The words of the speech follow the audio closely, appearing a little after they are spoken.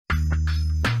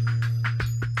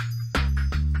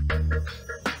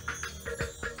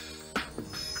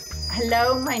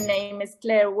Hello, my name is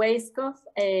Clare Weiskopf.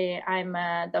 I'm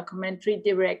a documentary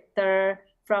director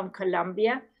from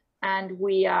Colombia, and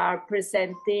we are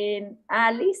presenting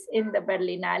ALIS in the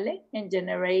Berlinale in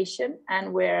Generation,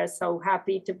 and we're so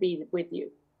happy to be with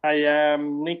you. I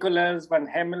am Nicolás van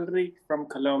Hemelryck from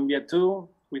Colombia too.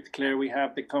 With Claire, we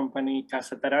have the company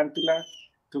Casa Tarantula.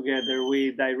 Together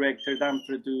we directed and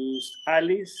produced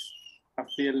ALIS, a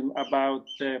film about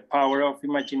the power of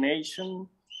imagination,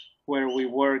 where we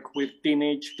work with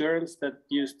teenage girls that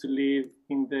used to live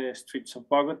in the streets of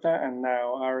Bogotá and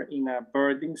now are in a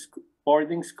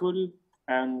boarding school.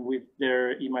 And with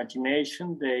their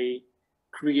imagination, they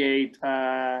create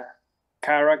a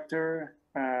character,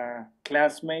 a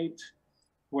classmate,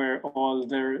 where all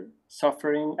their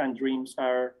suffering and dreams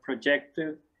are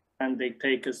projected, and they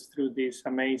take us through this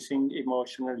amazing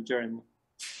emotional journey.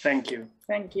 Thank you.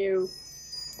 Thank you.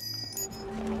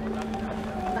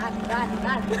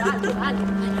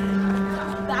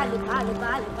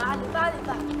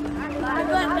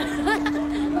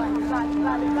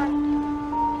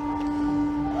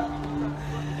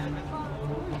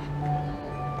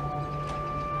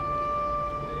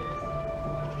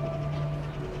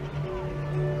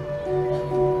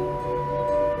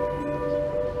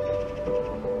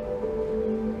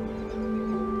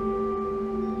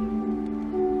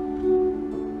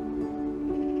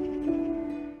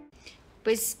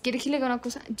 Pues, ¿quieres que le diga una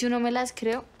cosa? Yo no me las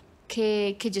creo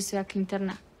que yo estoy aquí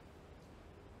interna.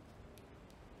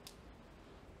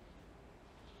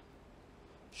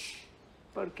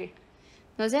 ¿Por qué?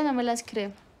 No sé, no me las creo.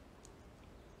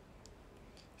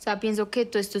 O sea, pienso que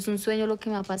todo esto es un sueño lo que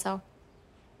me ha pasado.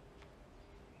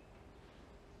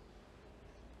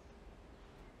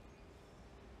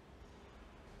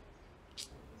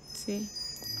 Sí.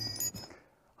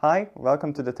 Hi,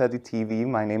 welcome to the Teddy TV.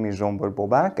 My name is Zsombor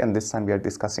Bobák, and this time we are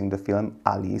discussing the film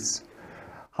ALIS.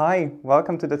 Hi,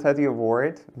 welcome to the Teddy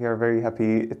Award. We are very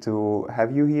happy to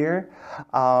have you here.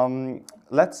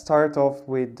 Let's start off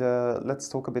with, let's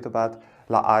talk a bit about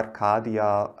La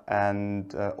Arcadia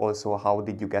and also how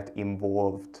did you get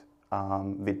involved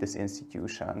with this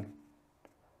institution?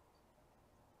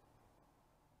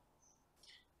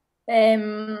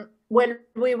 Well,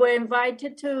 we were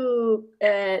invited to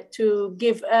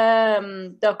give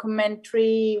a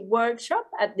documentary workshop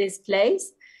at this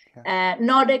place. Yeah.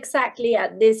 Not exactly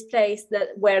at this place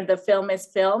where the film is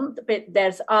filmed, but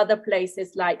there's other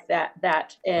places like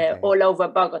that okay. All over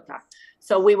Bogotá.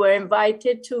 So we were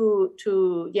invited to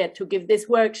give this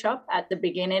workshop. At the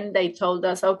beginning, they told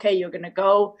us, okay, you're going to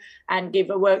go and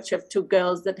give a workshop to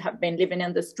girls that have been living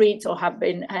in the streets or have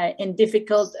been in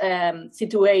difficult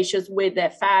situations with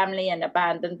their family and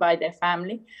abandoned by their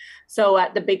family. So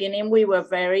at the beginning, we were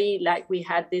we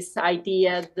had this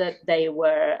idea that they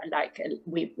were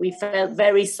we felt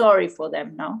very sorry for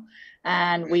them, no?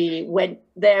 And we went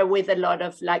there with a lot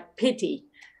of pity.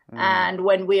 And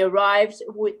when we arrived,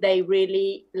 they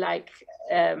really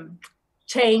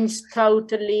changed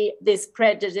totally this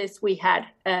prejudice we had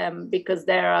because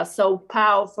they are so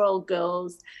powerful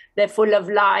girls. They're full of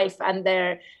life and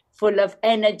they're full of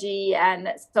energy.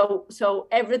 And so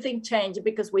everything changed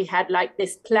because we had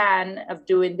this plan of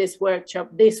doing this workshop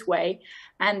this way.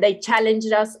 And they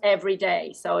challenged us every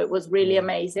day. So it was really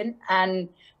amazing. And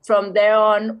from there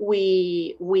on,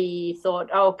 we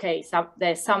thought, okay, so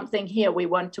there's something here. We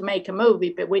want to make a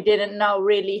movie, but we didn't know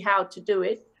really how to do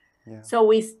it. Yeah. So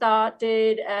we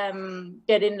started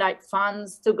getting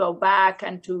funds to go back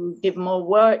and to give more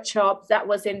workshops. That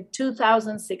was in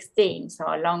 2016, so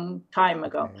a long time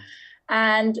ago. Okay.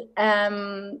 And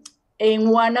in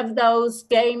one of those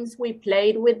games we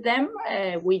played with them,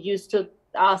 we used to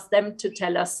ask them to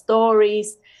tell us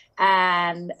stories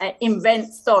and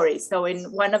invent stories. So in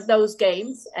one of those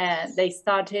games, they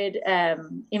started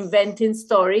inventing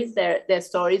stories. Their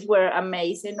stories were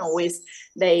amazing. Always,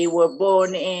 they were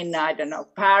born in, I don't know,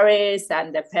 Paris,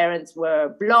 and their parents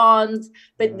were blonde.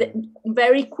 But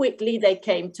very quickly, they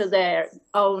came to their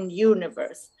own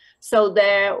universe. So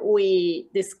there we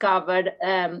discovered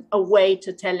a way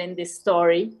to telling this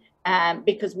story.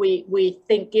 Because we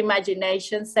think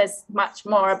imagination says much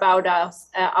more about us,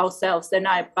 ourselves than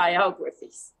our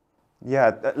biographies.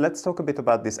 Yeah, let's talk a bit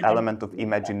about this element of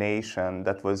imagination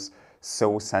that was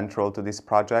so central to this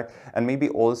project, and maybe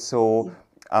also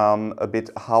a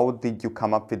bit how did you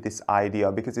come up with this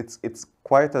idea, because it's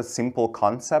quite a simple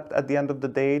concept at the end of the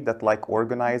day that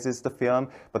organizes the film,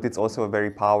 but it's also a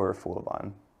very powerful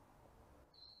one.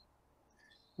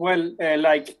 Well,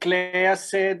 like Claire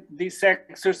said, this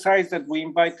exercise that we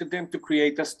invited them to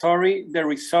create a story, the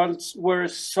results were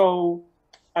so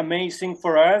amazing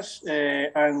for us.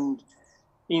 And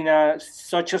in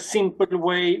such a simple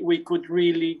way, we could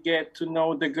really get to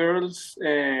know the girls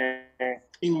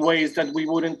in ways that we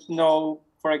wouldn't know,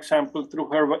 for example, through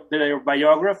their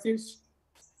biographies.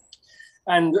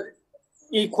 And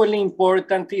equally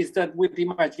important is that with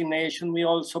imagination, we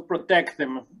also protect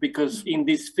them, because in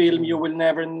this film, you will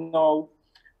never know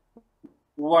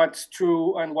what's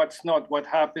true and what's not, what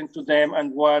happened to them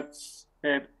and what's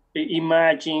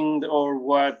imagined, or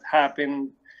what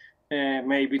happened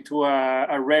maybe to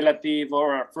a relative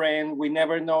or a friend. We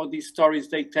never know these stories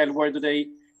they tell, where do they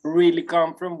really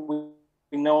come from.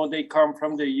 We know they come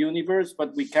from the universe,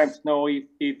 but we can't know if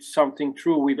it's something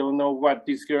true. We don't know what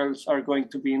these girls are going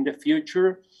to be in the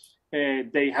future.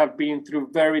 They have been through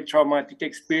very traumatic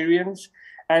experience,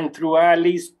 and through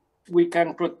ALIS, we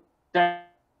can protect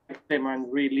them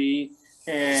and really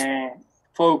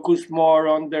focus more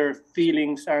on their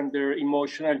feelings and their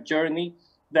emotional journey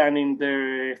than in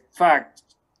the facts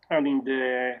and in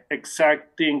the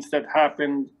exact things that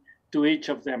happened to each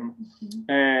of them.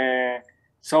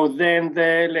 So then,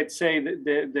 let's say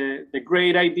the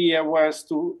great idea was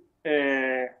to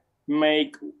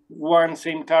make one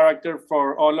same character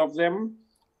for all of them.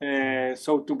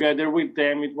 So together with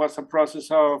them, it was a process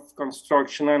of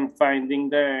construction and finding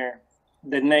the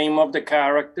name of the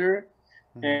character.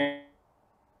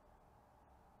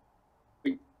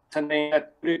 It's a name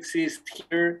that could exist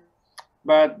here,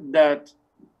 but that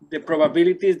the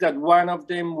probabilities that one of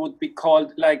them would be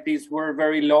called like this were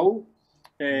very low.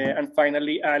 And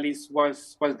finally, ALIS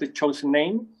was the chosen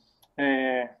name.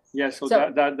 So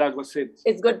that was it.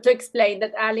 It's good to explain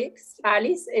that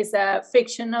ALIS is a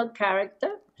fictional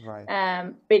character.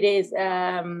 Right. It is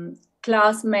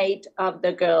classmate of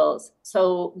the girls.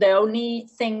 So the only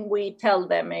thing we tell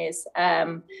them is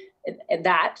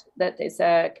that is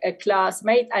a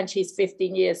classmate, and she's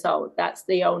 15 years old. That's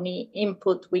the only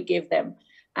input we give them.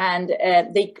 And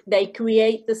they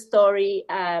create the story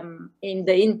in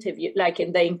the interview, like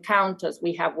in the encounters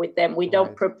we have with them. We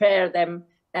don't prepare them.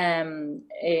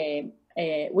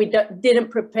 We didn't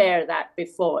prepare that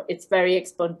before. It's very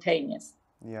spontaneous.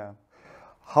 Yeah.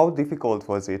 How difficult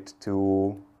was it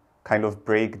to kind of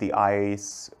break the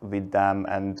ice with them?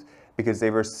 And because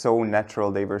they were so natural,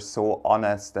 they were so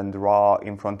honest and raw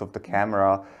in front of the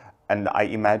camera. And I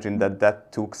imagine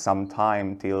that took some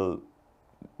time till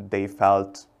they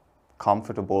felt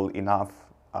comfortable enough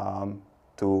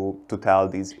to tell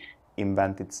these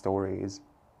invented stories.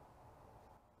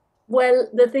 Well,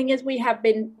 the thing is, we have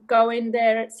been going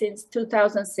there since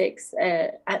 2006.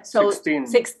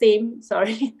 16,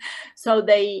 sorry. So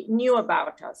they knew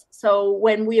about us. So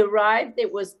when we arrived,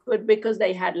 it was good because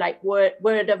they had like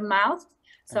word of mouth.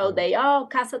 So they,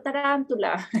 Casa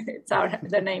Tarantula, it's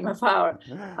the name of our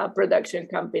production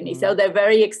company. So they're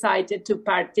very excited to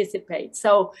participate.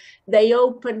 So they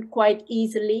opened quite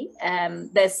easily.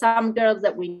 There's some girls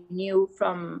that we knew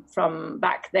from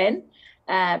back then,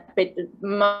 but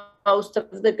most of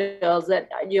the girls that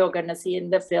you're going to see in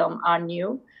the film are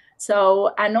new. So,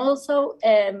 and also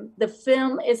the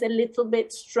film is a little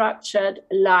bit structured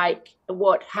like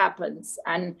what happens.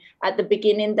 And at the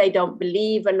beginning, they don't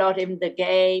believe a lot in the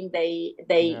game.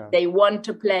 They want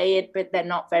to play it, but they're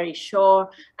not very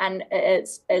sure. And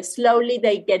slowly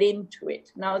they get into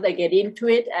it. Now they get into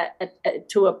it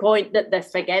to a point that they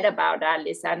forget about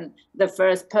ALIS and the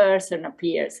first person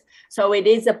appears. So it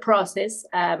is a process.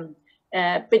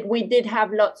 But we did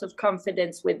have lots of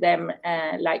confidence with them.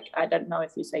 Like, I don't know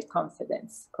if you say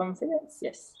confidence. Confidence,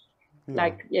 yes.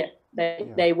 Yeah.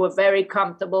 They were very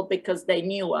comfortable because they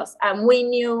knew us. And we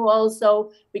knew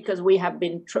also, because we have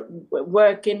been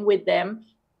working with them,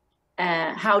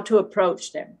 how to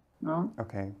approach them. No?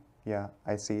 Okay, yeah,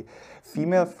 I see.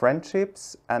 Female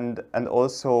friendships and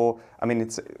also, I mean,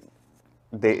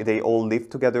 they all live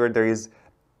together. There is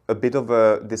a bit of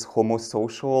this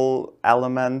homosocial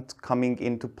element coming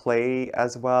into play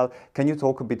as well. Can you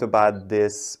talk a bit about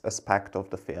this aspect of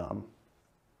the film?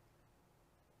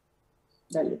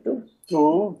 Okay.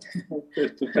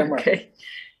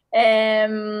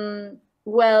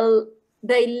 Well,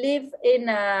 they live in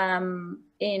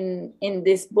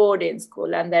this boarding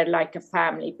school, and they're like a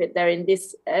family, but they're in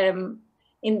this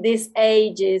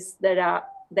ages that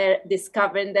they're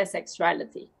discovering their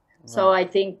sexuality. Right. So I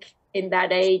think in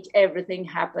that age, everything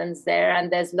happens there,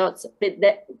 and there's lots of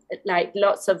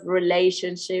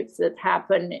relationships that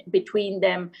happen between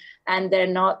them, and they're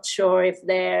not sure if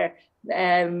they're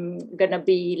gonna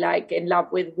be like in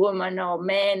love with women or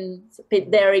men.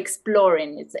 They're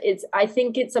exploring. I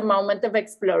think it's a moment of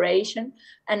exploration,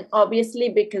 and obviously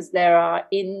because they are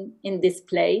in this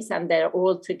place and they're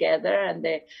all together, and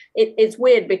it's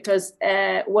weird because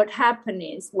what happened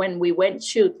is when we went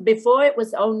shoot before, it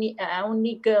was only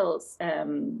girls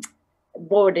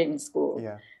boarding school.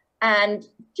 Yeah. And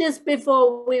just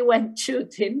before we went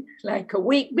shooting, like a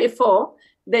week before,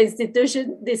 the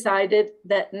institution decided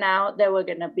that now there were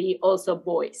going to be also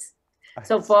boys.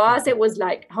 So for us, it was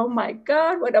like, oh my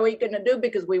God, what are we going to do?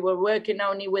 Because we were working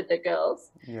only with the girls.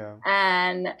 Yeah.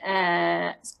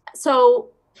 And so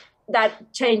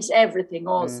that changed everything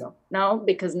also, no?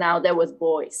 Because now there was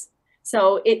boys.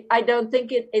 So I don't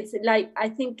think it's like, I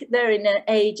think they're in an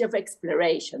age of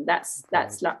exploration. That's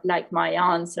like my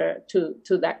answer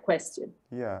to that question.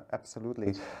 Yeah,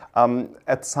 absolutely.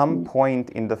 At some point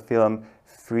in the film,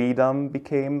 freedom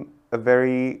became a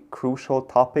very crucial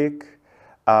topic,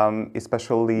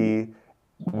 especially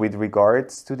with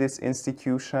regards to this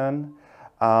institution.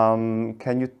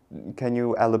 Can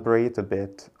you elaborate a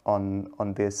bit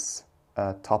on this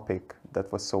topic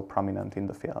that was so prominent in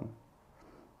the film?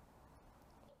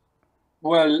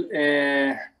 Well,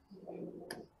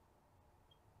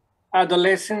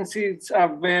 adolescence is a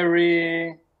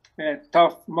very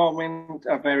tough moment,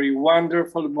 a very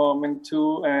wonderful moment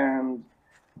too, and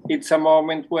it's a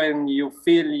moment when you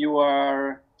feel you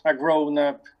are a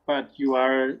grown-up, but you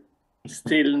are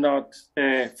still not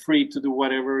free to do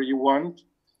whatever you want.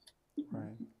 Right.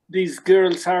 These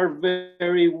girls are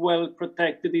very well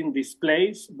protected in this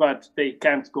place, but they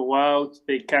can't go out,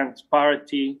 they can't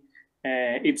party.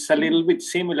 It's a little bit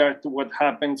similar to what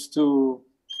happens to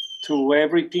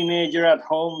every teenager at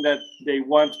home, that they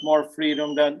want more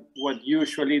freedom than what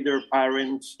usually their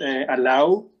parents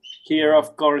allow. Here,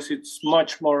 of course, it's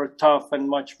much more tough and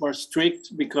much more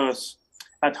strict, because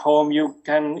at home you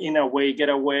can, in a way, get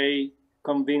away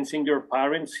convincing your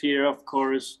parents. Here, of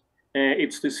course,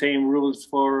 it's the same rules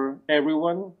for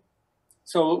everyone.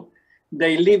 So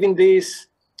they live in this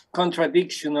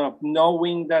contradiction of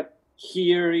knowing that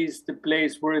here is the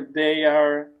place where they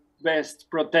are best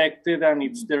protected and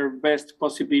it's their best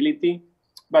possibility,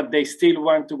 but they still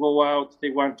want to go out,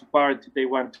 they want to party, they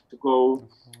want to go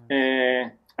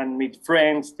and meet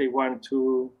friends, they want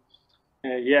to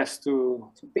to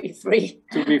be free.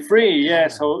 To be free, yeah.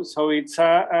 So it's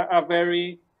a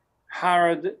very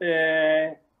hard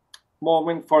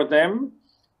moment for them.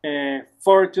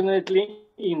 Fortunately,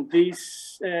 in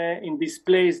this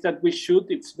place that we shoot,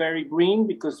 it's very green,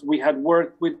 because we had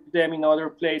worked with them in other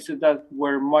places that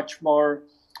were much more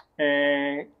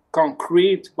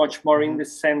concrete, much more in the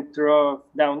center of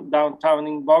downtown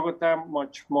in Bogotá,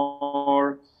 much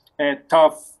more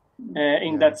tough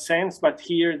in that sense. But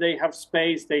here they have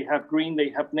space, they have green, they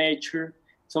have nature,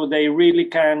 so they really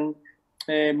can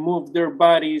move their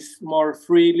bodies more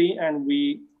freely. And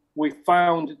we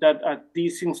found that at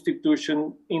this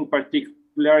institution in particular,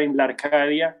 in La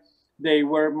Arcadia, they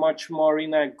were much more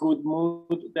in a good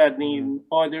mood than in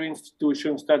other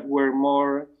institutions that were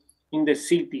more in the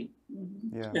city.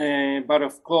 Yeah. But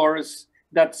of course,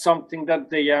 that's something that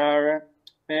they are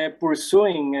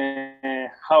pursuing.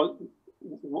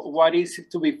 What is it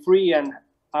to be free, and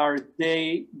are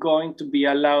they going to be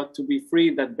allowed to be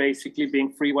free? That basically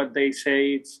being free, what they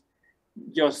say, it's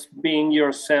just being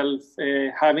yourself,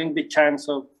 having the chance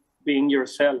of being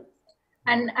yourself.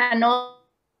 And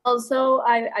also,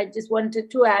 I just wanted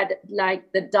to add,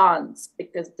 like, the dance,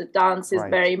 because the dance is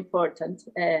very important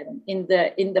in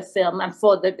the film and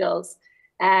for the girls.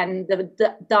 And the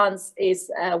dance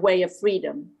is a way of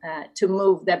freedom, to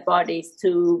move their bodies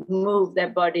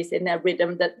in a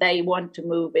rhythm that they want to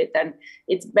move it. And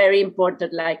it's very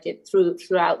important, like it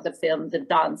throughout the film, the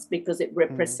dance, because it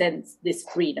represents this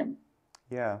freedom.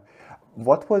 Yeah.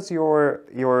 What was your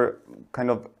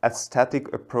kind of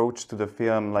aesthetic approach to the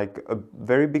film? Like, a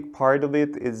very big part of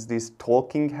it is this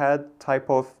talking head type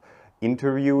of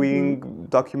interviewing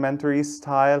documentary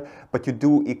style, but you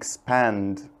do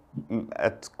expand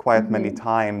at quite many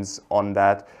times on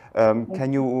that.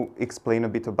 Can you explain a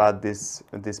bit about this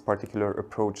particular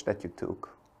approach that you took?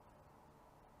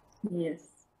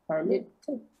 Yes.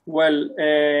 Well,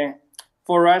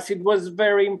 for us, it was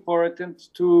very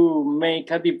important to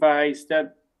make a device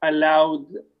that allowed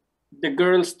the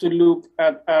girls to look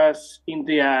at us in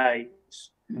the eyes.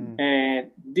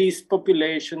 This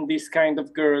population, this kind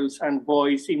of girls and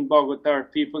boys in Bogotá, are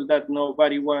people that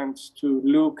nobody wants to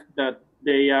look, that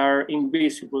they are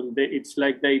invisible. It's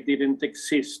like they didn't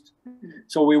exist.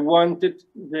 So we wanted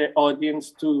the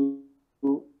audience to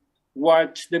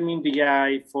watch them in the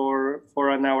eye for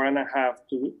an hour and a half,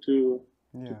 to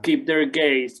to keep their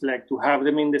gaze, like to have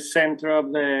them in the center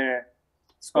of the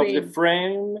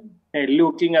frame,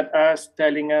 looking at us,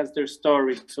 telling us their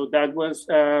story. So that was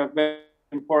a very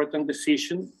important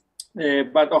decision.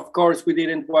 But of course, we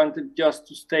didn't want it just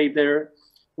to stay there.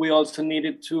 We also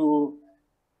needed to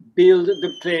build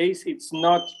the place. It's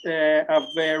not a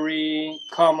very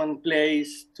common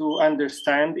place to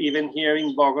understand. Even here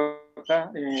in Bogotá,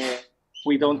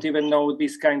 we don't even know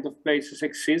these kind of places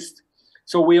exist.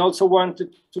 So we also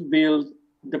wanted to build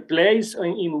the place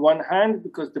in one hand,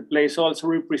 because the place also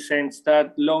represents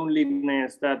that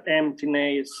loneliness, that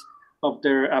emptiness of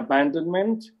their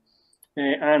abandonment,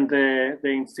 and the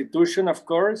institution, of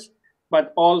course,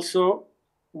 but also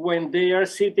when they are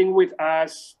sitting with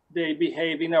us, they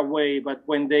behave in a way, but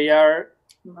when they are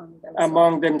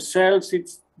among themselves,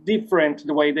 it's different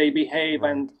the way they behave.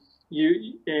 Right. And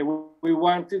we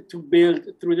wanted to build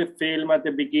through the film at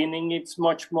the beginning, it's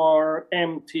much more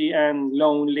empty and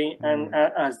lonely. And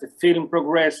as the film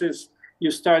progresses,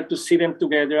 you start to see them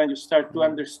together and you start to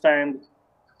understand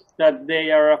that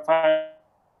they are a family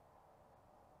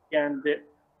and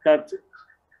that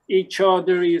each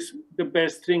other is the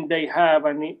best thing they have,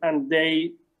 and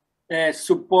they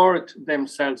support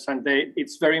themselves, and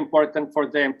it's very important for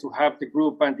them to have the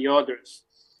group and the others.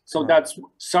 So that's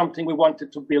something we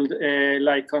wanted to build,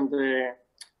 like on the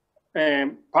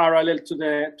parallel to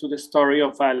the story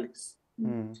of ALIS.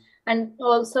 And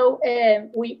also,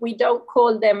 we don't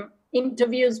call them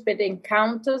interviews, but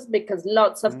encounters, because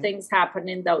lots of things happen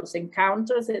in those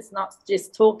encounters. It's not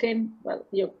just talking. Well,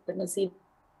 you're going to see.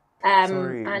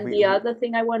 The other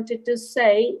thing I wanted to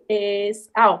say is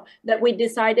that we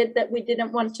decided that we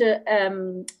didn't want to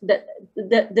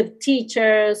the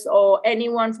teachers or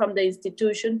anyone from the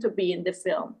institution to be in the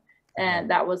film, and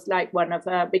that was like one of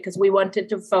because we wanted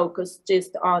to focus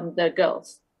just on the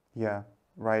girls. Yeah,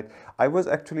 right. I was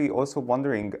actually also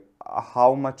wondering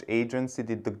how much agency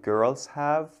did the girls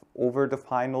have over the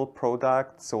final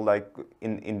product? So like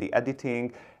in the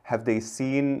editing, have they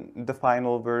seen the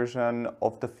final version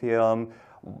of the film?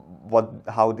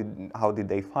 How did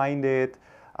they find it?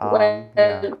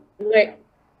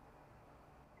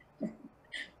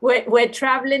 We're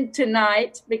traveling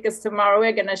tonight because tomorrow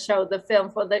we're going to show the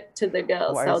film to the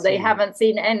girls. So they haven't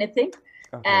seen anything.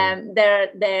 Okay.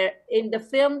 They're in the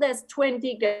film. There's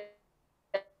 20 girls.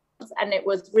 And it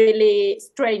was really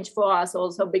strange for us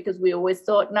also, because we always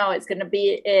thought, no, it's going to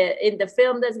be in the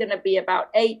film, there's going to be about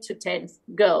 8 to 10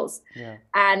 girls. Yeah.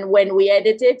 And when we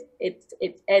edited, it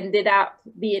ended up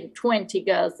being 20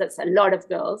 girls. That's a lot of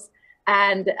girls.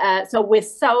 And so we're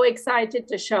so excited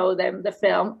to show them the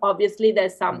film. Obviously,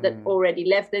 there's some that already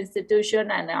left the institution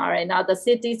and are in other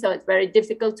cities, so it's very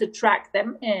difficult to track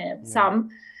them. Some.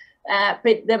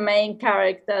 But the main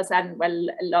characters, and well,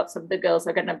 lots of the girls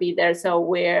are going to be there. So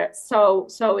we're so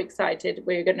excited.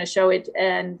 We're going to show it,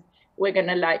 and we're going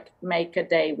to like make a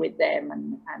day with them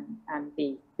and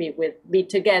be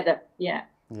together. Yeah.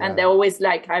 And they're always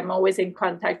like, I'm always in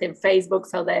contact in Facebook,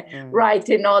 so they're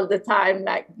writing all the time,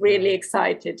 like really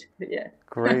excited. Yeah.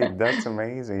 Great, that's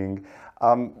amazing.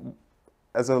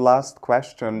 As a last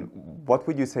question, what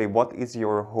would you say? What is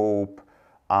your hope?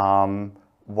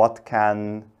 What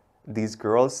can these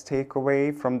girls take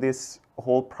away from this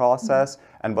whole process,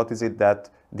 and what is it that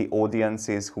the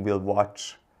audiences who will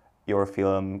watch your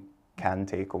film can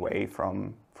take away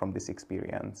from this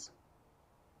experience?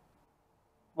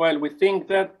 Well, we think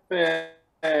that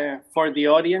for the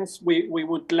audience, we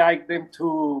would like them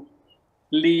to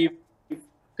live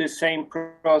the same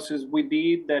process we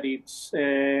did, that it's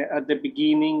at the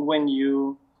beginning when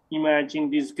you imagine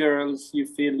these girls, you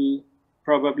feel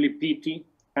probably pity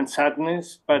and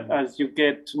sadness, but as you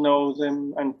get to know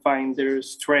them and find their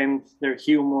strength, their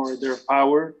humor, their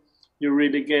power, you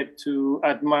really get to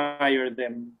admire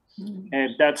them.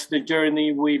 And that's the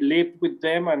journey we live with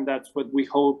them, and that's what we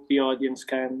hope the audience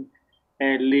can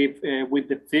live with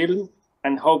the film.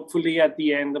 And hopefully at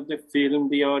the end of the film,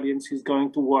 the audience is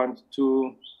going to want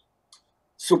to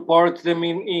support them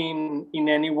in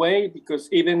any way, because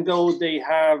even though they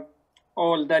have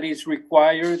all that is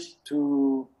required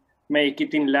to make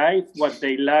it in life, what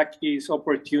they lack is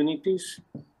opportunities.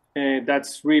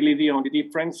 That's really the only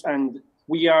difference. And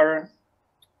we are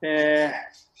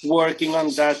working on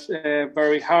that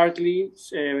very hardly.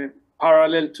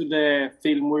 Parallel to the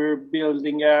film, we're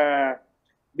building a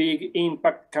big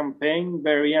impact campaign,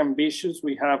 very ambitious.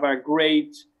 We have a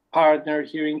great partner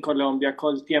here in Colombia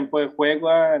called Tiempo de Juego,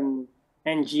 an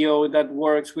NGO that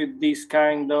works with this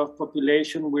kind of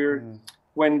population.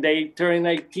 When they turn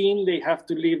 18, they have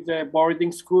to leave the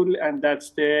boarding school, and that's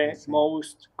the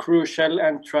most crucial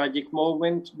and tragic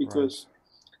moment, because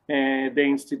the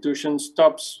institution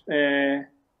stops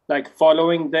like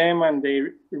following them, and they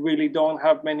really don't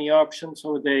have many options.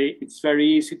 So it's very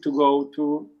easy to go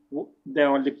to the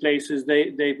only places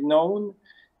they've known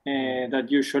that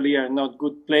usually are not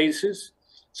good places.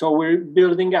 So we're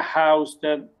building a house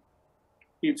that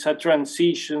it's a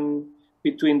transition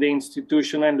between the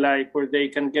institution and life, where they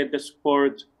can get the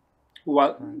support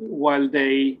while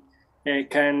they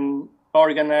can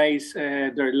organize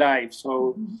their life.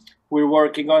 So we're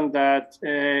working on that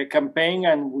campaign,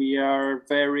 and we are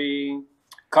very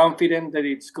confident that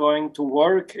it's going to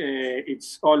work.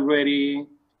 It's already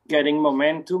getting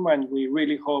momentum, and we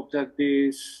really hope that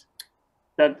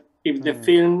if the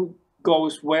film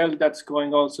goes well, that's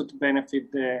going also to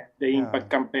benefit the Impact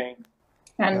campaign.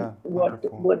 And what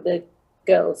would the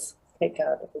girls take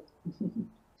out of it?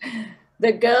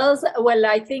 The girls, well,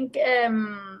 I think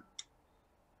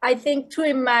to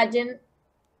imagine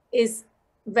is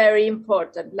very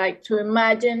important, like to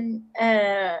imagine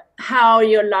how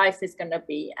your life is going to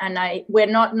be. And we're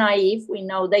not naive. We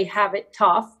know they have it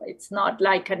tough. It's not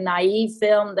like a naive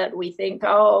film that we think,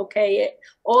 oh, okay,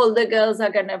 all the girls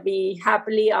are going to be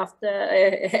happily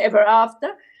ever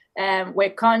after.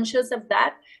 We're conscious of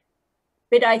that.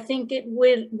 But I think it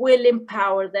will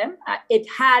empower them. It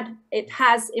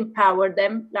has empowered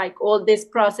them. Like all this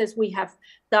process we have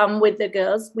done with the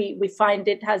girls, we find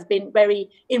it has been very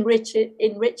enriching.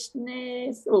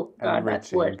 Oh God, that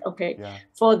word. Okay,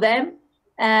 for them,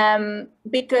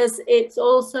 because it's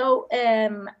also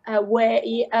a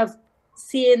way of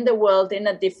seeing the world in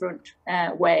a different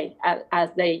way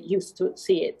as they used to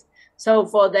see it. So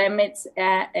for them,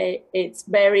 it's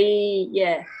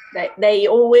very, they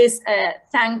always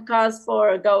thank us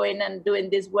for going and doing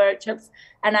these workshops.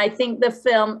 And I think the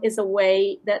film is a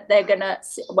way that they're gonna,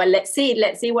 well, let's see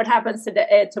what happens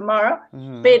tomorrow.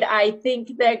 But I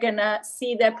think they're gonna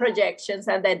see their projections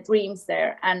and their dreams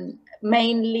there. And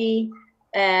mainly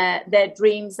their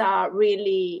dreams are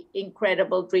really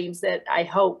incredible dreams that I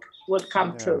hope will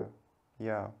come true.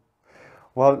 Yeah.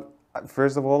 Well,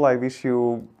 first of all, I wish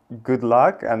you good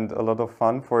luck and a lot of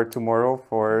fun for tomorrow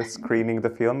for screening the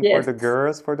film for the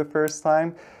girls for the first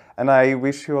time. And I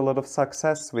wish you a lot of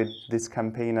success with this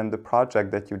campaign and the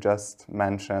project that you just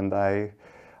mentioned. I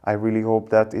really hope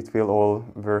that it will all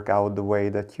work out the way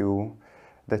that you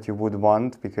would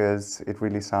want, because it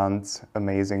really sounds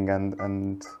amazing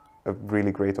and a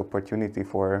really great opportunity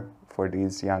for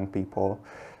these young people.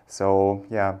 So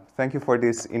yeah, thank you for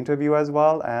this interview as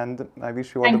well, and I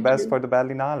wish you all the best for the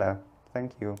Berlinale.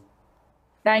 Thank you.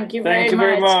 Thank you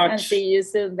very much. And see you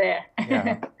soon there.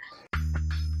 Yeah.